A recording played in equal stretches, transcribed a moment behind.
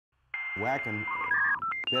Wacken,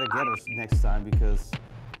 better get us next time because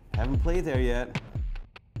haven't played there yet.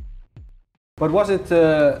 But was it?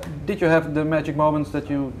 Did you have the magic moments that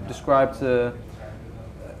you described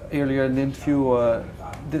earlier in the interview?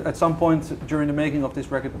 At some point during the making of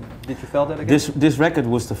this record, did you feel that again? This record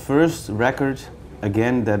was the first record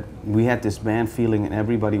again that we had this band feeling and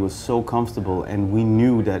everybody was so comfortable and we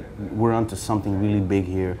knew that we're onto something really big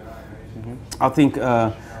here. I think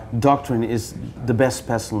Doctrine is the best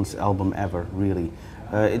Pestilence album ever, really.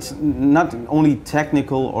 It's not only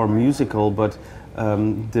technical or musical, but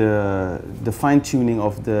the fine-tuning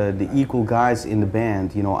of the equal guys in the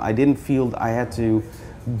band. You know, I didn't feel I had to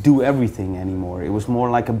do everything anymore. It was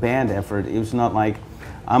more like a band effort. It was not like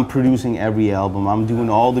I'm producing every album, I'm doing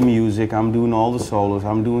all the music, I'm doing all the solos,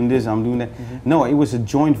 I'm doing this, I'm doing that. No, it was a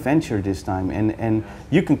joint venture this time, and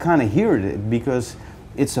you can kind of hear it because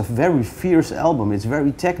it's a very fierce album, it's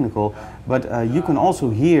very technical, but you can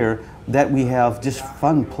also hear that we have just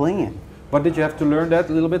fun playing. But did you have to learn that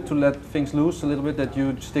a little bit to let things loose a little bit, that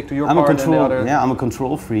you stick to your I'm part a control, and the other? Yeah, I'm a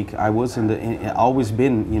control freak. I was always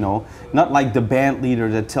been, you know, not like the band leader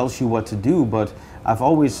that tells you what to do, but I've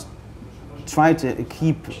always tried to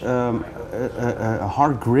keep a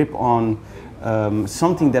hard grip on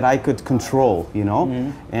something that I could control, you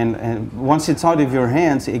know, and once it's out of your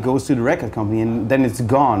hands, it goes to the record company, and then it's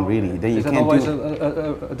gone, really. Then Is that always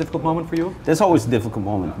a difficult moment for you? That's always a difficult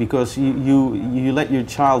moment because you let your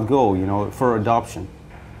child go, you know, for adoption.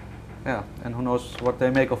 Yeah, and who knows what they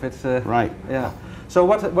make of it. Right. Yeah. So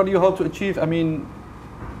what do you hope to achieve? I mean,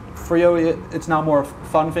 for you, it's now more a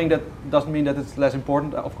fun thing. That doesn't mean that it's less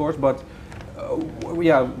important, of course, but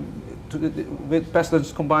yeah. With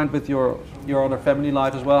Pestilence combined with your other family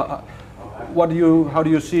life as well, how do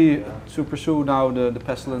you see to pursue now the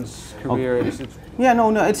Pestilence career? Is it? Yeah,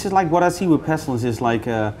 no, it's just like what I see with Pestilence is like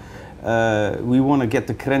we want to get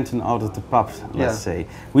the krenten out of the pub, let's say.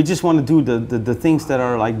 We just want to do the things that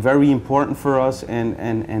are like very important for us and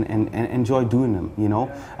enjoy doing them, you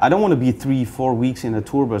know. I don't want to be 3-4 weeks in a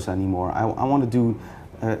tour bus anymore. I want to do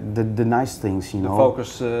the nice things, you know.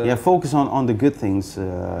 Focus. Yeah, focus on the good things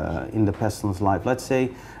in the Pestilence life. Let's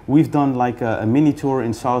say we've done like a mini tour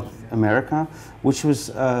in South America, which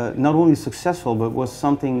was not only successful, but was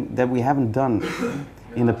something that we haven't done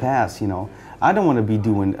in the past, you know. I don't want to be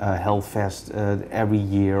doing Hellfest every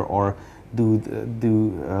year or do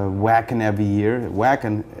Wacken every year.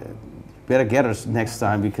 Wacken, better get us next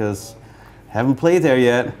time because haven't played there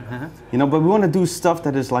yet. You know, but we want to do stuff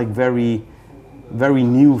that is like very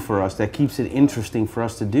new for us, that keeps it interesting for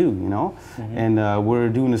us to do, you know. And we're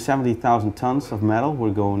doing the 70,000 tons of metal.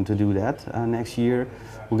 We're going to do that next year.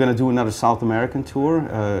 We're going to do another South American tour,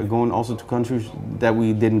 going also to countries that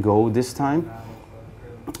we didn't go this time.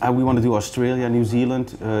 We want to do Australia, New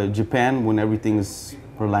Zealand, Japan when everything is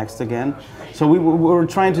relaxed again. So we're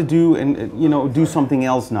trying to do do something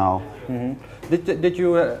else now. Did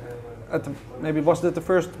you maybe was that the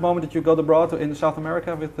first moment that you got abroad in South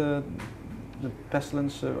America with the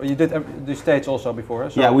Pestilence? You did the States also before,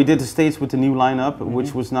 so. Yeah, we did the States with the new lineup,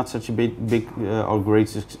 which was not such a big or great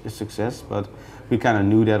success, but we kind of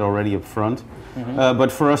knew that already up front.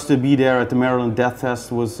 But for us to be there at the Maryland Death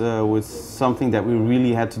Fest was something that we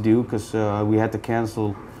really had to do because we had to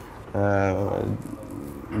cancel the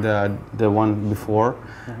one before.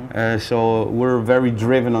 So we're very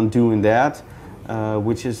driven on doing that,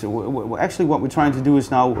 which is actually what we're trying to do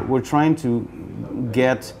is now we're trying to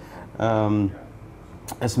get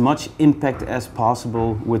as much impact as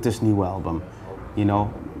possible with this new album, you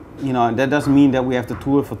know. That doesn't mean that we have to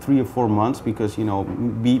tour for 3 or 4 months because, you know,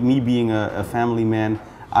 me being a family man,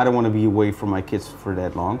 I don't want to be away from my kids for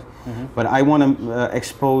that long. But I want to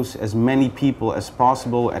expose as many people as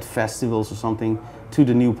possible at festivals or something to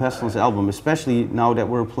the new Pestilence album, especially now that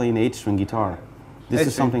we're playing 8-string guitar. This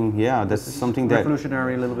is something, that's something that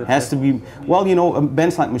revolutionary a little bit. Has to be. Well, you know,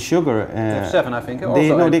 bands like Meshuggah. They have 7, I think.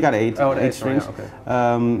 They got 8. Oh, 8 strings. Yeah,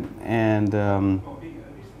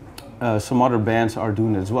 okay. Some other bands are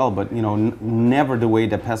doing it as well, but you know, never the way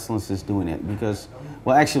that Pestilence is doing it because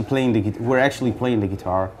we're actually playing the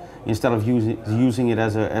guitar instead of using it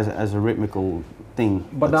as a rhythmical thing.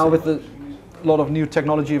 But now with a lot of new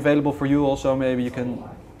technology available for you, also maybe you can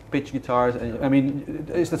pitch guitars. I mean,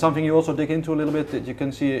 is that something you also dig into a little bit, that you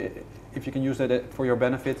can see if you can use that for your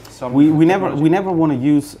benefit? We never want to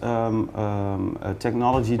use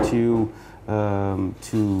technology to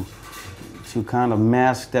kind of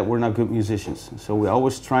mask that we're not good musicians. So we're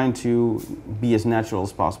always trying to be as natural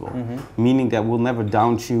as possible, meaning that we'll never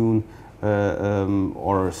down tune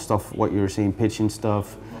or stuff what you're saying, pitching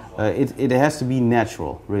stuff. It has to be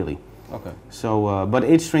natural, really. Okay. So, but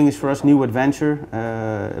 8 String is for us new adventure.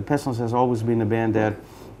 Pestilence has always been a band that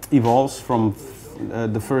evolves from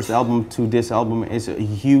the first album to this album is a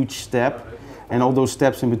huge step, and all those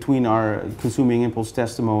steps in between are Consuming Impulse,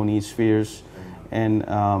 Testimony, Spheres, and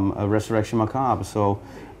Resurrection Macabre. So,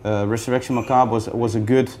 Resurrection Macabre was a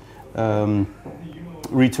good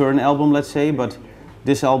return album, let's say, but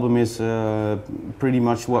this album is pretty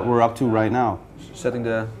much what we're up to right now. Setting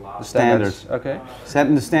the standards. Okay.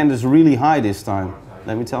 Setting the standards really high this time,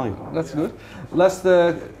 let me tell you. That's good.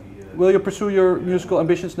 Will you pursue your musical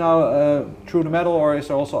ambitions now through the metal, or is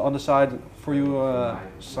there also on the side for you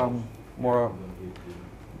some more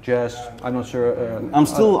jazz? I'm not sure. I'm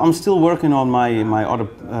still working on my other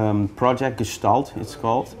project, Gestalt, it's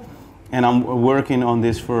called, and I'm working on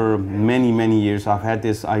this for many years. I've had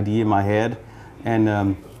this idea in my head,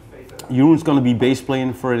 and Jeroen's going to be bass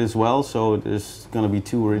playing for it as well. So there's going to be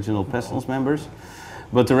 2 original Pestilence members,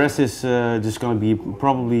 but the rest is just going to be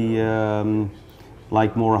probably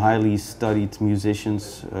like more highly studied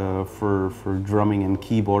musicians for drumming and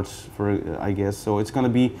keyboards, I guess. So it's going to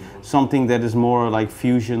be something that is more like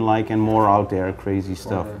fusion-like and more out there, crazy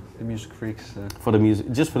stuff. For the music freaks. For the music,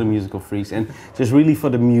 just for the musical freaks, and just really for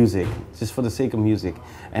the music, just for the sake of music.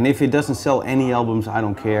 And if it doesn't sell any albums, I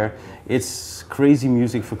don't care. It's crazy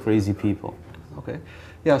music for crazy people. Okay.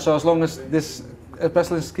 Yeah. So as long as this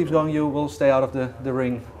Pestilence keeps going, you will stay out of the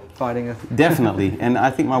ring. Fighting it. Definitely, and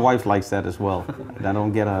I think my wife likes that as well. I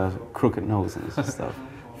don't get a crooked nose and stuff.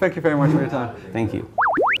 Thank you very much for your time. Thank you.